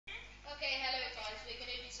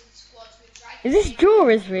Is this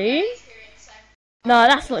Jorah's room? No,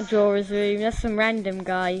 that's not Jorah's room. That's some random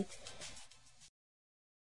guy.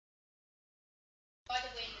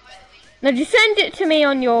 No, just send it to me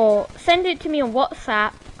on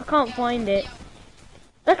WhatsApp. I can't find it.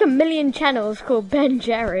 Like a million channels called Ben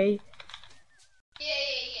Jerry.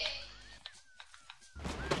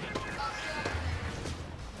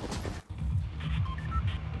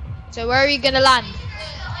 So where are you gonna land?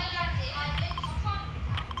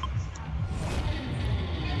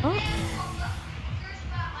 Oh.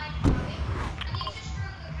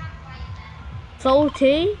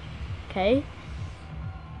 Salty? Okay.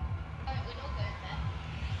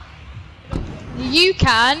 You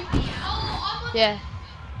can. Yeah.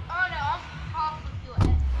 Oh no, I'm half of your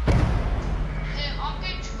end. I'm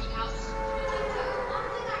going treehouse.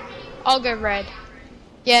 I'll go red.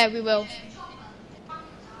 Yeah, we will.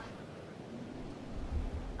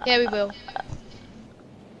 Yeah, we will.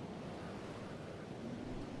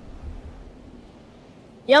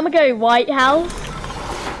 Yeah, I'm gonna go White House.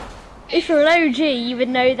 If you're an OG, you would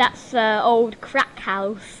know that's old crack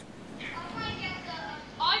house.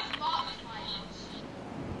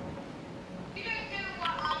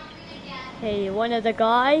 Hey, one other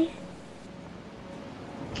guy.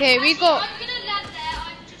 Okay, we got. I'm gonna land there.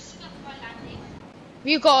 I'm just stuck by landing.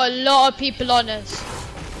 We got a lot of people on us.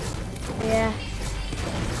 Yeah.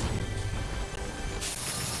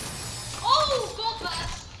 Oh, gold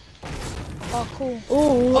burst. Oh, cool.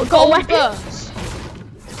 Ooh, Oh, got a gold weapon. burst.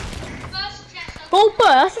 First chest. Gold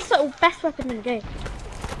burst. That's the best weapon in the game.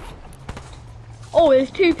 Oh, there's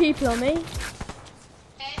two people on me.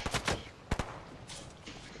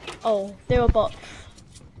 Oh, they were bots.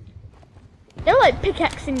 They were like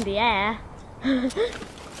pickaxing the air.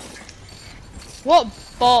 What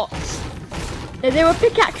bots? No, they were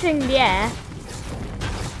pickaxing the air.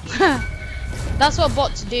 That's what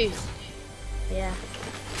bots do. Yeah.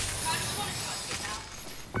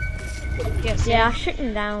 Yes. Yeah, I shook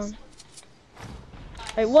them down.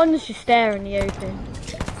 Like one's just there in the open.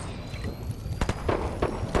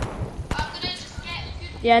 I'm gonna just get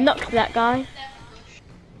good. Yeah, knocked that guy.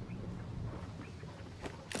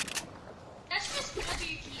 Let's just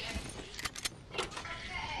WP everything.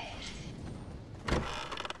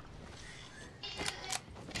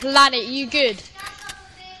 Planet, you good?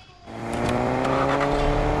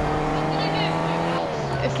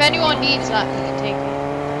 If anyone needs that, you can take it.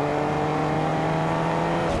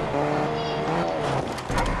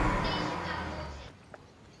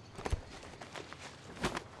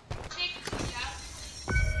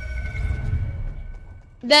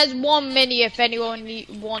 There's one mini if anyone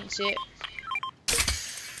wants it.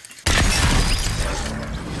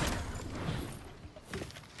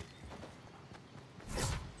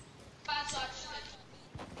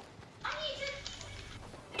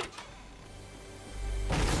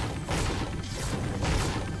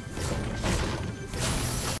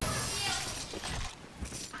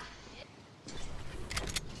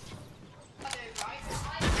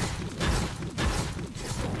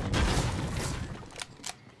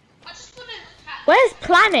 Where's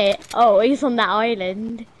Planet? Oh, he's on that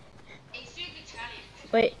island.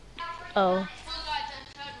 Wait. Oh.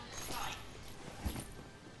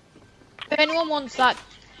 If anyone wants that,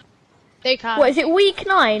 they can. What, is it week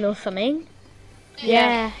 9 or something?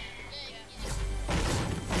 Yeah.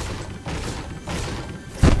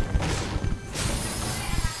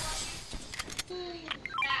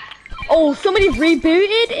 Oh, somebody's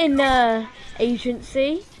rebooted in the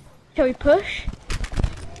agency. Shall we push?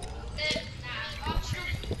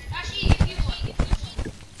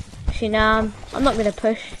 Actually, nah, I'm not gonna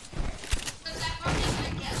push.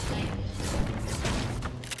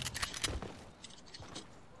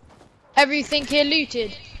 Everything here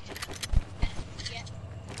looted.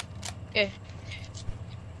 Yeah.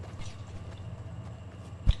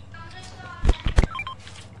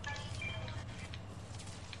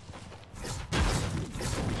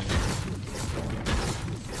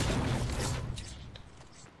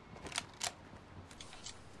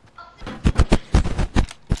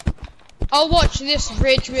 I'll watch this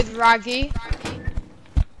ridge with Raggy.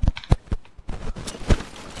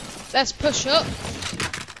 Let's push up.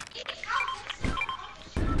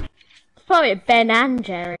 It's probably Ben and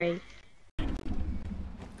Jerry.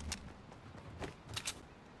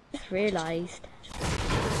 Just realised.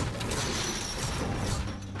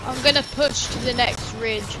 I'm gonna push to the next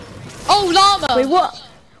ridge. Oh, llama!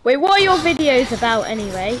 Wait, what are your videos about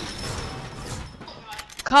anyway?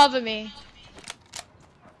 Cover me.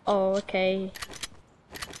 Oh, okay.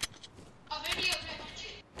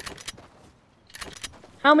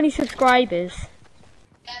 How many subscribers?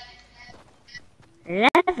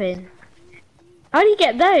 11. How do you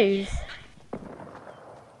get those?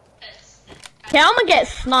 Okay, I'm gonna get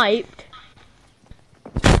sniped.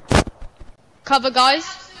 Cover, guys.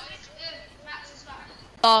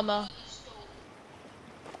 Armor.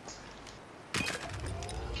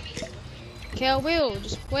 Okay, I will.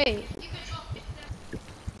 Just wait.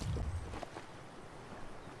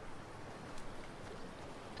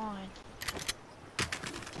 Fine.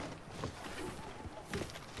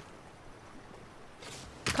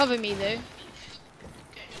 Cover me though.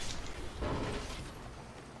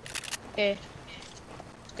 Okay.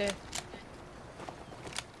 Let's go.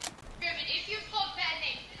 If you've got better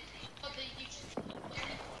name, probably you should.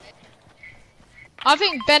 I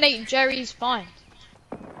think Ben 8 Jerry's fine.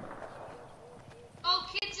 Oh,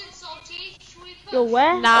 kids and salty. Should we put? You're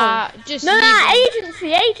where? Nah, Oh. just No, leave nah,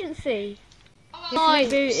 it. agency. It's Nice.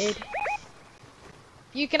 rebooted.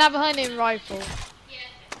 You can have a hunting rifle.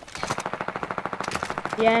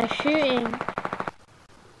 Yeah, shooting.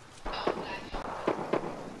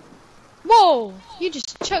 Whoa! You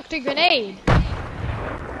just chucked a grenade.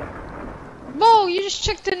 Whoa! You just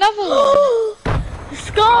chucked another one. Oh,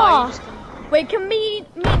 Scar! you just gonna- Wait, can me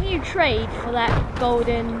and you trade for that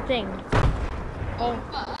golden thing? oh.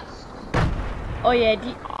 Oh yeah,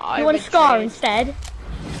 do I you want a would Scar trade. instead?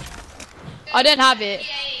 I don't have it.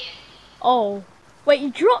 Oh. Wait, you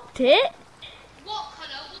dropped it? What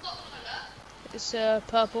colour? What colour? It's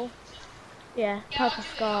purple. Yeah, purple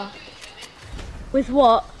Scar. With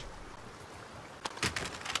what?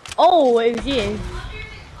 Oh, it was you.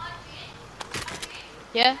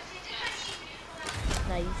 Yeah.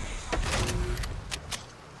 Nice.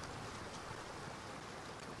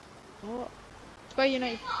 What? Where you're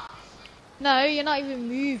not? No, you're not even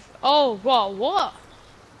move. Oh, what? What?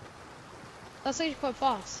 That's actually quite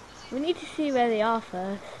fast. We need to see where they are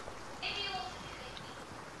first.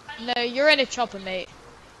 No, you're in a chopper, mate.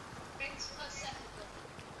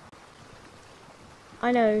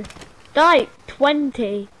 I know. Die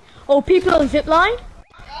 20. Oh, people on zipline?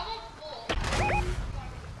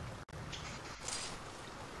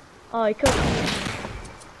 Oh, he killed him.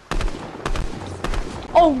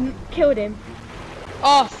 Oh, killed him.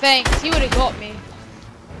 Oh, thanks. He would have got me.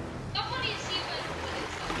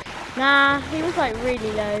 Nah, he was like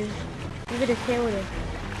really low. You would have killed him.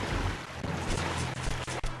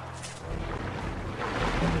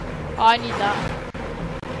 Oh, I need that.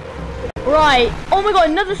 Right. Oh my god,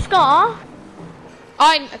 another Scar.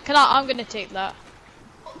 I'm gonna take that.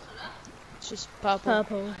 It's just purple.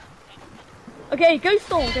 Purple. Okay, go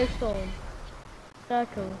storm, go storm.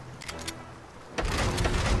 Circle.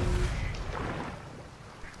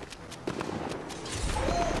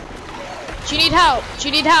 Do you need help? Do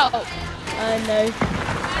you need help? No.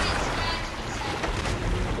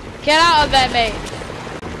 Get out of there, mate.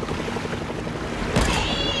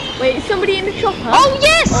 Wait, is somebody in the chopper? Oh,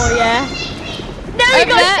 yes! Oh yeah. No, he Over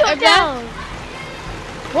got there, shot over there. down.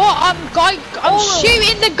 What? I'm Oh.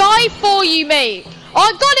 shooting the guy for you, mate. Oh,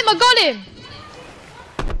 I got him.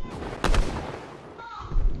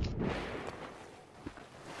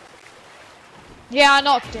 Yeah, I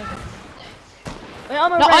knocked him. Wait,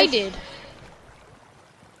 I'm a No, I res. did.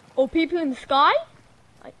 Or people in the sky?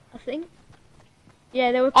 I think.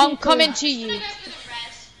 Yeah, there were people. I'm coming to you.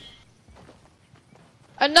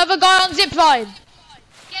 Another guy on zipline.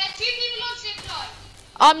 Yeah, 2 people on zipline.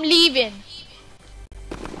 I'm leaving.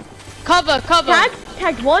 Cover.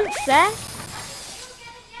 Tagged once there.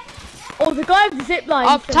 Oh, the guy with the zipline.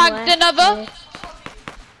 I've tagged another.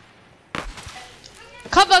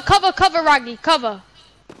 Cover, Raggy, cover.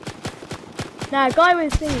 Nah, guy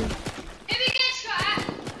with thingy. If we get shot at,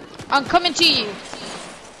 I'm coming to you.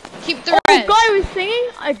 Keep the Oh, res. guy with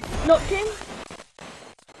thingy. I knocked him.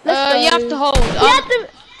 Let's go. You have to hold.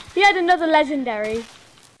 He had another legendary.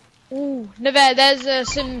 Ooh, Neveh,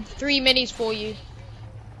 there's some 3 minis for you.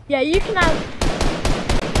 Yeah, you can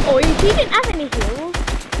have. Oh, he didn't have any heals.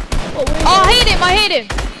 What were Oh, I they? hit him.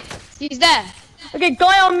 He's there. Okay,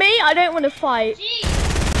 guy on me. I don't want to fight. geez.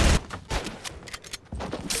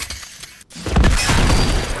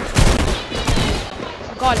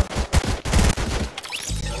 I got him.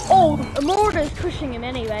 Oh, a Marauder's pushing him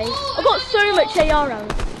anyway. I got so much AR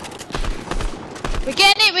rounds. We're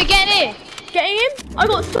getting it. Getting him? I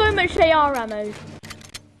got so much AR ammo.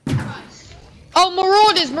 Oh,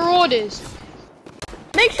 Marauders.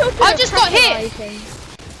 Make sure to I just got hit. pressurize him.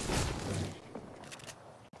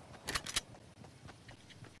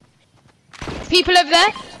 People over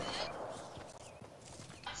there.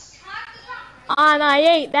 Ah, no, he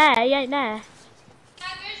ain't there. He ain't there.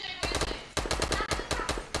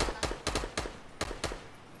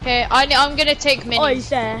 Okay, I'm gonna take Oh, he's minis.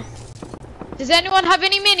 there. Does anyone have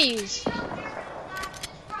any minis?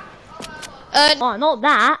 Oh, not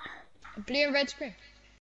that. Blue and red screen.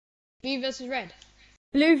 Blue versus red.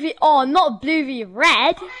 Blue v. Oh, not blue v red. Yeah,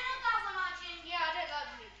 I don't like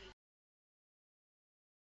Blue.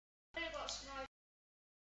 I don't got sniper.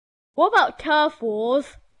 What about turf wars?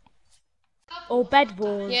 Or bed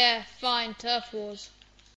wars? Yeah, fine. Turf Wars.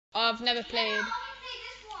 I've never played. I want to play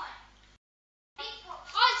this one. I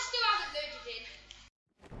still haven't loaded in.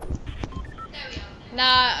 There we are.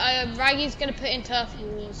 Nah, Raggy's gonna put in Turf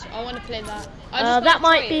Wars. I want to play that. That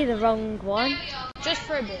might be the wrong one. Just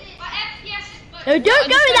for a bit. My FPS is much. No, don't go in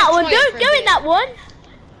just that wanna one. try it Don't for a go in bit. that one.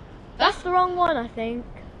 That's the wrong one, I think.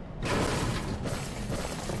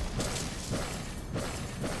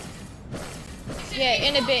 Yeah,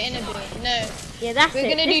 in a bit. No, Yeah, that's we're it.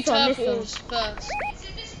 gonna do This one, Turf this one. Wars first. Is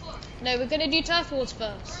it this one? No, we're gonna do Turf Wars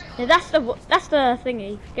first. No, that's the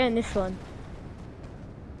thingy. Go in this one.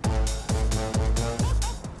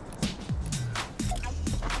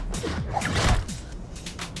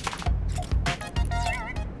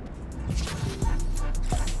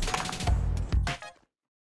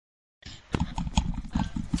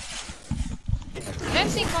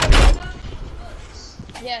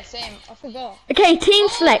 Yeah, same. I forgot. Okay, team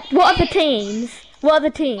select. What are the teams? What are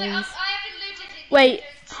the teams? I haven't loaded it. Wait,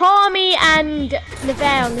 Harmy and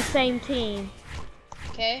Nevere on the same team.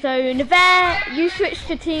 Okay. So Nevere, you switch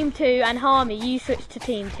to team 2, and Harmy, you switch to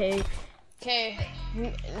team 2. Okay.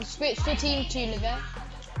 Switch to team 2, Nevere.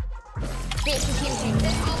 Switch to team 2.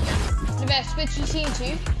 Nevere, switch to team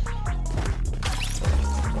 2.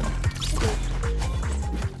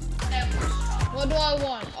 What do I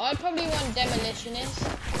want? I'd probably want Demolitionist.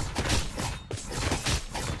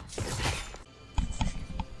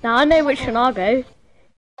 Now I know which one I'll go. I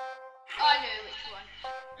know which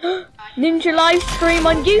one. Ninja live stream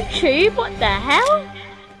on YouTube. What the hell?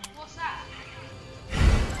 What's that?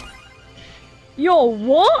 Yo,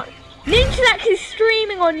 what? Ninja's actually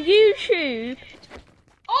streaming on YouTube.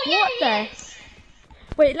 Oh yeah, What the? he is.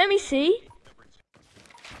 Wait, let me see.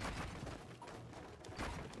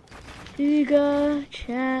 Uga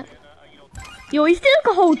chat. Yo, he's doing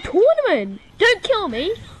a whole tournament. Don't kill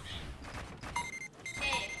me.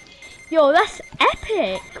 Yo, that's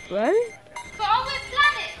epic, bro. But I went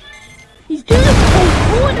planet. He's doing a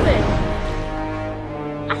whole tournament.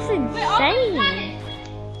 That's Wait, I went insane. planet.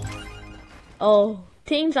 Oh,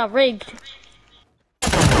 teams are rigged.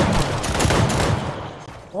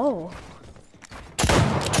 Whoa.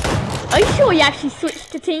 Are you sure you actually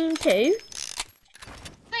switched to team 2? Wait,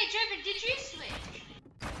 Trevor, did you switch?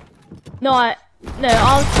 No, I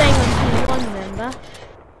was staying on team 1, remember?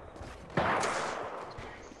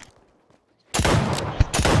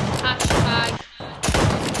 Hashtag.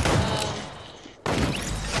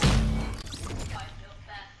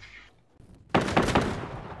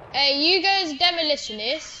 Hey, you guys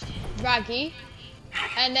Demolitionist, Raggy,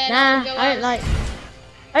 and then Nah, I'll go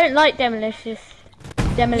I don't like demolition.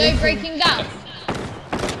 No breaking down.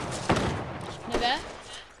 Never.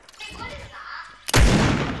 What is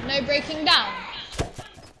that? No breaking down.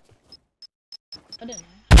 I don't know.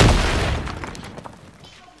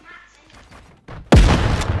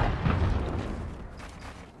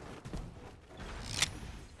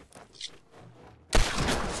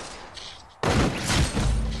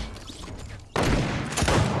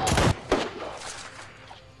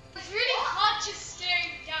 It's really hard just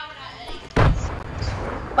staring down at it.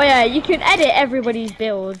 Oh yeah, you can edit everybody's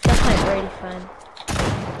builds. That's like really fun.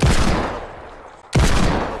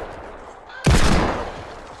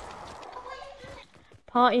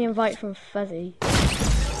 Party invite from Fuzzy. Oh.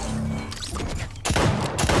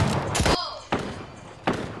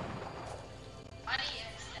 I need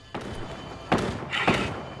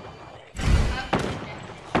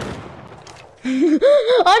it.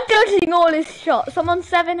 I'm dodging all his shots. I'm on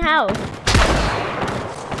 7 health.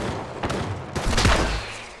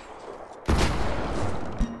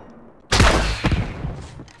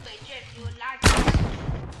 Wait, Jeff, you're lagging.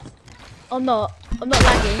 I'm not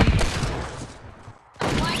lagging.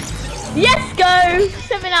 Why? Yes, go!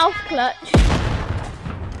 7 health clutch.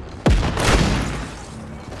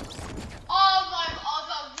 Oh my god, I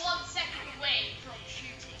was 1 second away from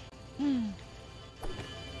shooting.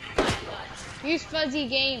 Use Fuzzy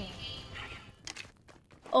Game.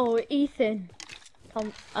 Oh, Ethan.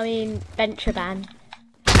 I mean, Ventureban.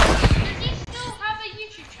 Does he still have a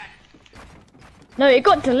YouTube channel? No, it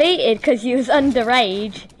got deleted because he was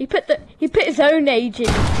underage. He put his own age in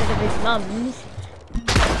instead of his mum's.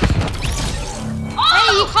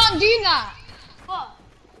 Hey, you can't do that. What?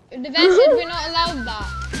 The vet said we're not allowed that.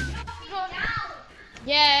 No. Yeah,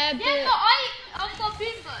 Yeah, but but I've got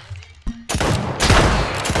Bimbo.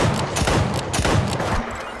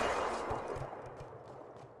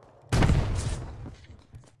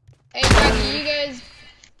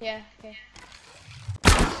 Yeah, okay.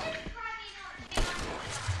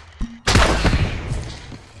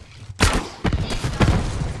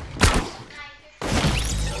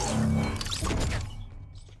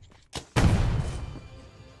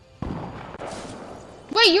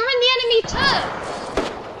 Wait, you're in the enemy turret.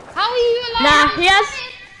 How are you allowed? Nah, he has.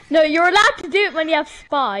 No, you're allowed to do it when you have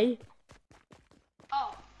spy.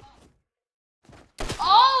 Oh.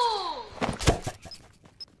 Oh!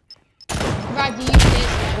 Right, you use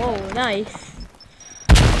this. Whoa, nice.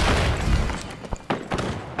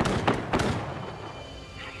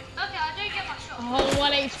 Okay, I do get my shot. Oh,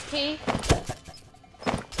 1 HP.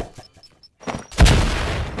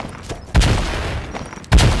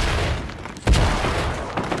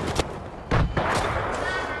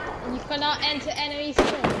 You cannot enter enemy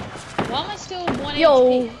spawn. Why am I still 1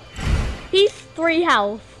 Yo, HP? he's 3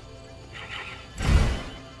 health.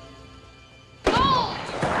 Oh!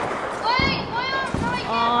 Wait, why aren't I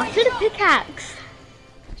Aw, I getting should my have shot? pickaxed.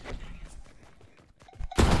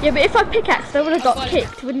 Yeah, but if I pickaxed, I would have got got it.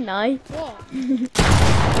 kicked, wouldn't I? What?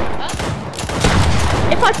 Huh?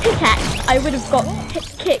 If I pickaxed, I would have got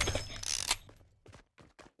kicked.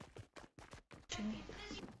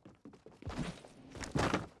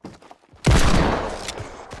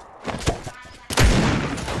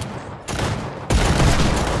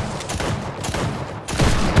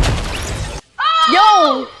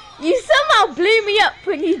 Yo, you somehow blew me up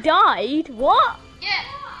when you died. What? Yeah.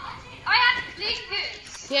 I had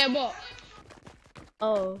clickers. Yeah, what?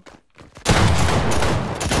 Oh.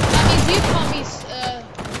 That means you can't be,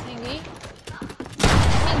 thingy.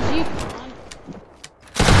 That means you can't.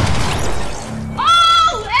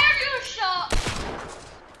 Oh! Aerial shot!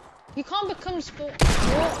 You can't become spawn.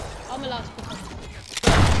 What? I'm allowed to become.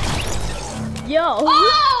 Yo.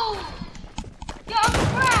 Oh! Yo, I'm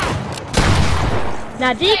cracked!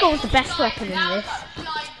 Now, Deagle's the best weapon in Now this. I've got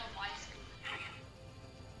blind on my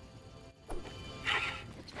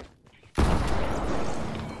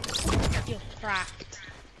screen. You're cracked.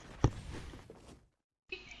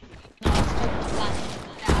 No, it's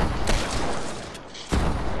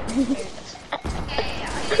called flat.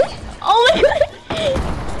 Oh my god!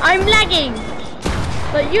 I'm lagging!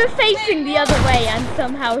 But you were facing the other way and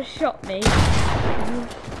somehow shot me.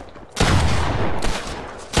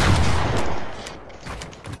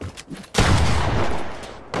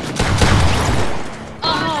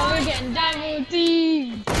 Oh, we're getting double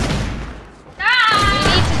teamed. Ah! We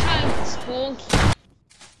need to try and spawn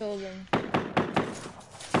kill them.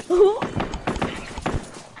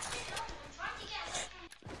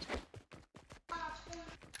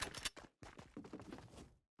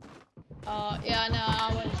 Yeah, no,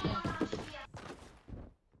 I won't spawn.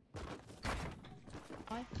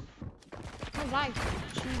 Why? Oh, like,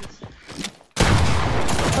 jeez. I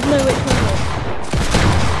don't know which one it is.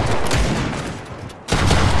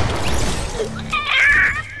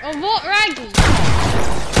 Oh, what, Raggy?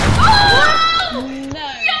 Oh! No.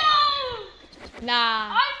 Yo!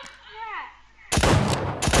 Nah. I'm cracked.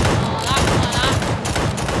 Oh, that's not happening.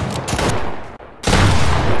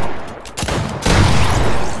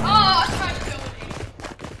 Oh, I tried to kill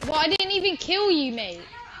you. Well, I didn't even kill you, mate.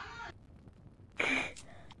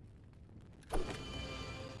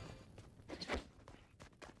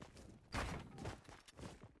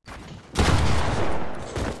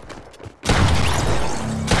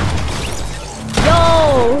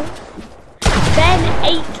 Yo! Ben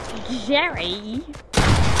ate Jerry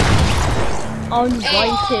on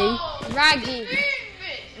Whitey. Raggy.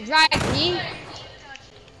 Raggy.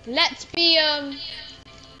 Let's be,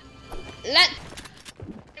 let's...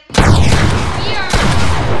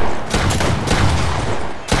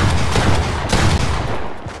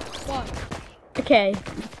 What? Okay.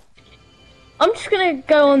 I'm just gonna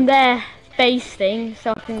go on their base thing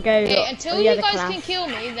so I can go Okay, on until the you other guys class. can kill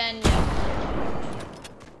me, then yeah.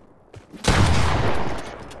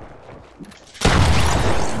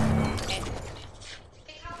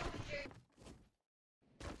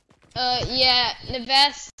 Yeah,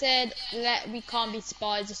 Neves said that we can't be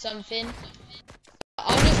spies or something.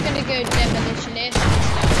 I'm just gonna go demolitionist and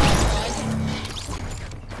stand outside.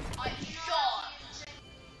 I shot.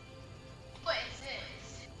 What is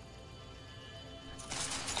this?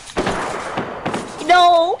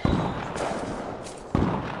 No!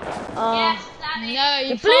 Yes, that is. No,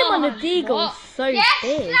 you the bloom on the can't. Deagle's What? so Yes,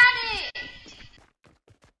 big. that is.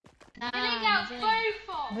 Nah, Killing out dude. both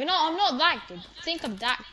of. I'm not that good. I think I'm that